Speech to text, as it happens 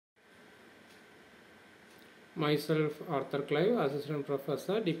Myself, Arthur Clive, Assistant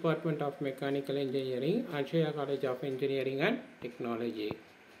Professor, Department of Mechanical Engineering, Akshaya College of Engineering and Technology.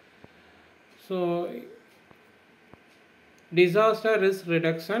 So, disaster risk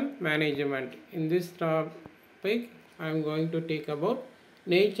reduction management. In this topic, I am going to take about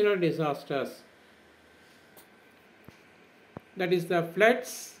natural disasters. That is the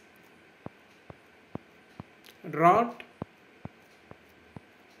floods, drought,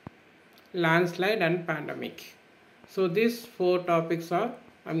 landslide and pandemic. So these four topics are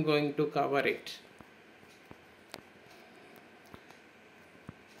I'm going to cover it.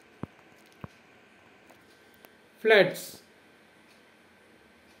 Floods.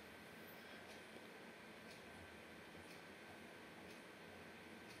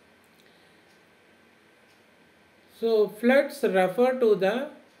 So floods refer to the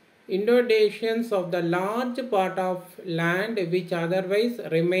inundations of the large part of land which otherwise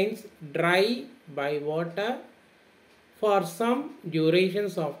remains dry by water for some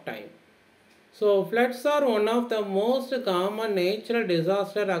durations of time. So floods are one of the most common natural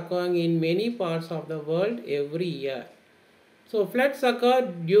disasters occurring in many parts of the world every year. So floods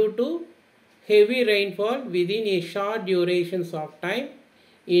occur due to heavy rainfall within a short durations of time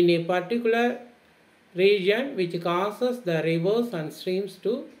in a particular region, which causes the rivers and streams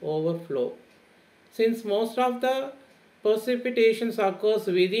to overflow. Since most of the precipitations occurs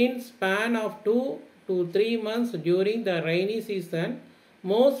within span of 2 to 3 months during the rainy season,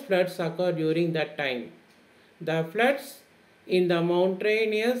 most floods occur during that time. The floods in the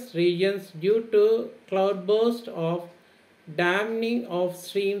mountainous regions due to cloudburst of damming of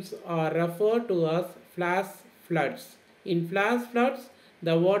streams are referred to as flash floods. In flash floods,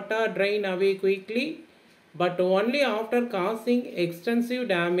 the water drain away quickly, but only after causing extensive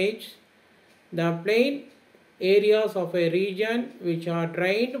damage. The plain areas of a region which are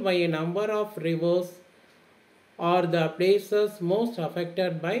drained by a number of rivers are the places most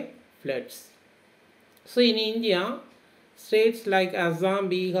affected by floods. So in India, states like Assam,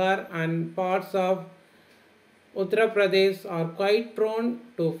 Bihar and parts of Uttar Pradesh are quite prone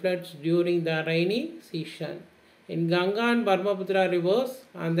to floods during the rainy season. In Ganga and Brahmaputra rivers,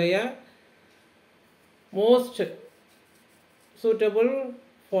 and they are most suitable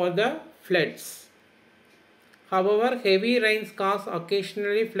for the floods. However, heavy rains cause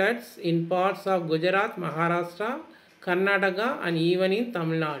occasionally floods in parts of Gujarat, Maharashtra, Karnataka and even in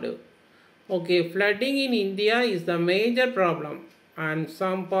Tamil Nadu. Okay, flooding in India is the major problem and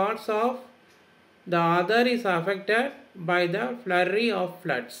some parts of the other is affected by the flurry of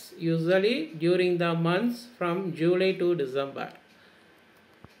floods, usually during the months from July to December.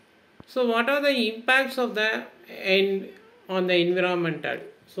 So what are the impacts of the on the environmental?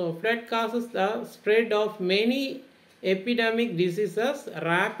 So flood causes the spread of many epidemic diseases,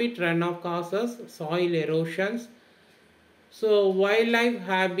 rapid runoff causes soil erosions. So wildlife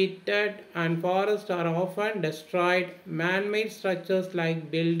habitat and forests are often destroyed. Man-made structures like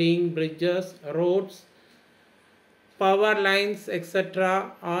buildings, bridges, roads, power lines,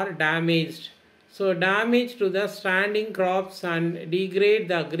 etc. are damaged. So damage to the standing crops and degrade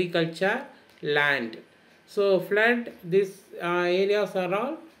the agriculture land. So flood, these areas are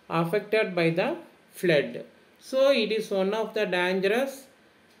all affected by the flood. So it is one of the dangerous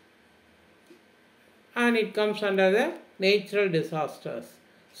and it comes under the natural disasters.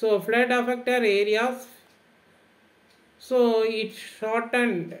 So flood affected areas, so it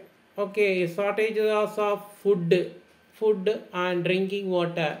shortened, okay, shortages of food and drinking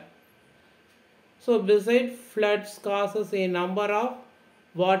water. So besides floods causes a number of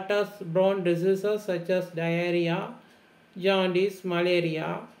waterborne diseases such as diarrhea, jaundice,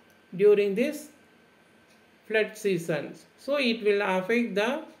 malaria during this flood seasons. So it will affect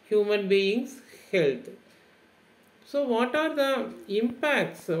the human beings' health. So what are the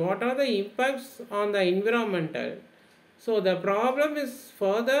impacts? What are the impacts on the environmental? So the problem is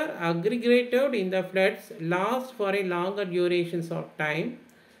further aggravated in the floods last for a longer durations of time.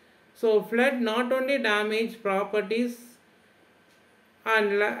 So flood not only damage properties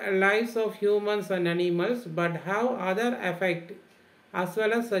and lives of humans and animals, but have other effect as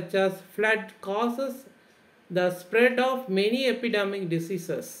well as such as flood causes the spread of many epidemic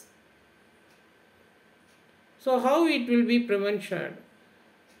diseases. So how it will be prevented?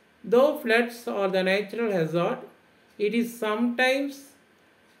 Though floods are the natural hazard, it is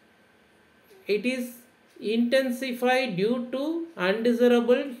intensified due to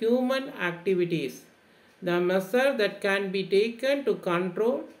undesirable human activities. The measure that can be taken to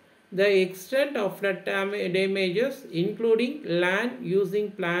control the extent of flood damages, including land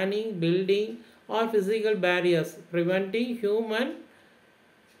using planning, building or physical barriers, preventing human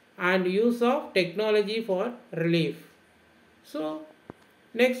and use of technology for relief. So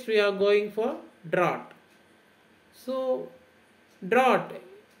next we are going for drought. So drought.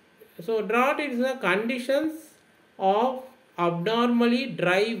 So drought is the conditions of abnormally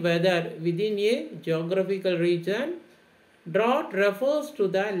dry weather within a geographical region. Drought refers to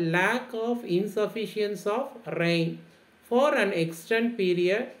the lack of insufficiency of rain for an extended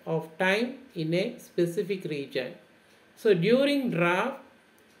period of time in a specific region. So during drought,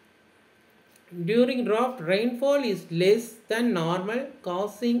 rainfall is less than normal,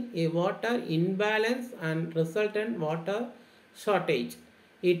 causing a water imbalance and resultant water shortage.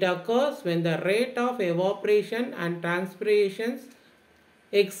 It occurs when the rate of evaporation and transpiration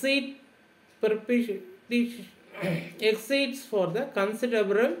exceed exceeds for the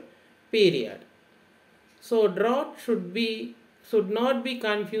considerable period. So drought should not be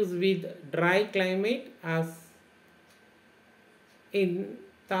confused with dry climate as in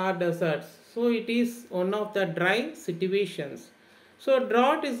Thar deserts. So it is one of the dry situations. So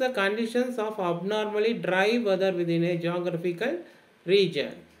drought is the conditions of abnormally dry weather within a geographical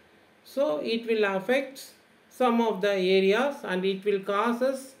region. So it will affect some of the areas and it will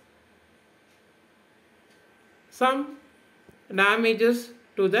causes some damages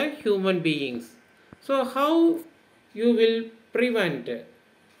to the human beings. So how you will prevent?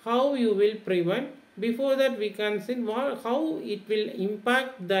 How you will prevent? Before that we can see how it will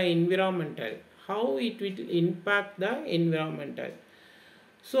impact the environmental. How it will impact the environmental.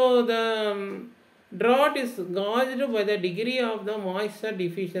 So the drought is gauged by the degree of the moisture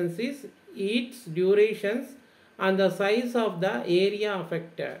deficiencies, its durations and the size of the area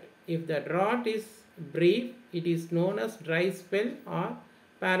affected. If the drought is brief, it is known as dry spell or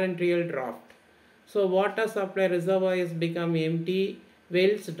perennial drought. So water supply reservoirs become empty,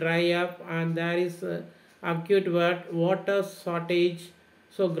 wells dry up and there is acute water shortage.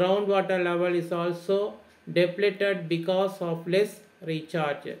 So groundwater level is also depleted because of less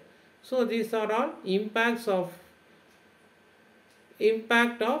recharge. So these are all impact of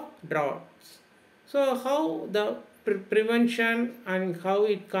droughts. So how the prevention and how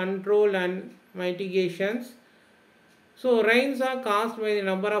it control and mitigations. So rains are caused by a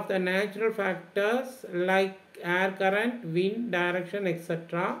number of the natural factors like air current, wind direction,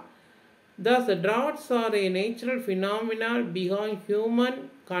 etc. Thus droughts are a natural phenomenon behind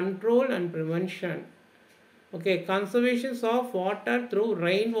human control and prevention. Okay, conservation of water through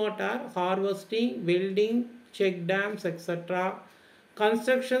rainwater harvesting, building check dams, etc.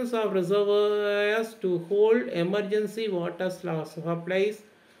 Constructions of reservoirs to hold emergency water supplies,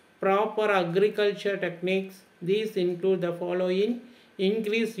 proper agriculture techniques. These include the following: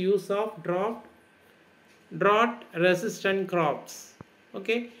 increased use of drought resistant crops.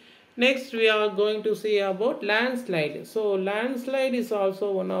 Okay. Next we are going to see about landslide. So landslide is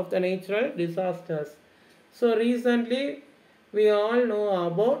also one of the natural disasters. So recently we all know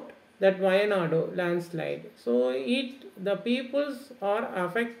about that Wayanadu landslide. So the peoples are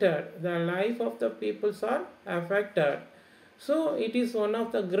affected. The life of the peoples are affected. So it is one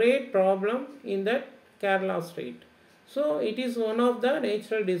of the great problem in that Kerala state. So it is one of the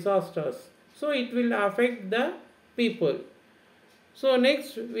natural disasters. So it will affect the people. So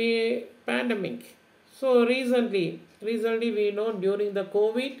next pandemic. So recently we know during the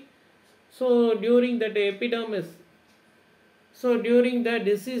COVID. So during that epidemic. So during the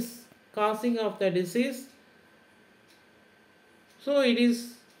disease, causing of the disease. So it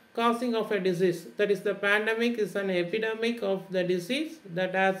is causing of a disease. That is the pandemic is an epidemic of the disease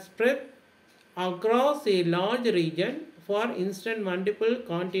that has spread across a large region, for instance multiple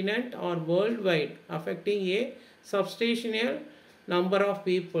continent or worldwide, affecting a substantial number of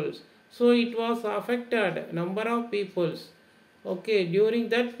peoples. So it was affected number of peoples. Okay, during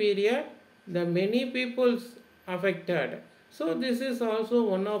that period the many peoples affected. So this is also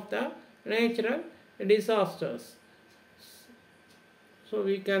one of the natural disasters. So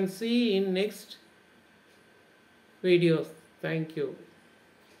we can see in next videos. Thank you.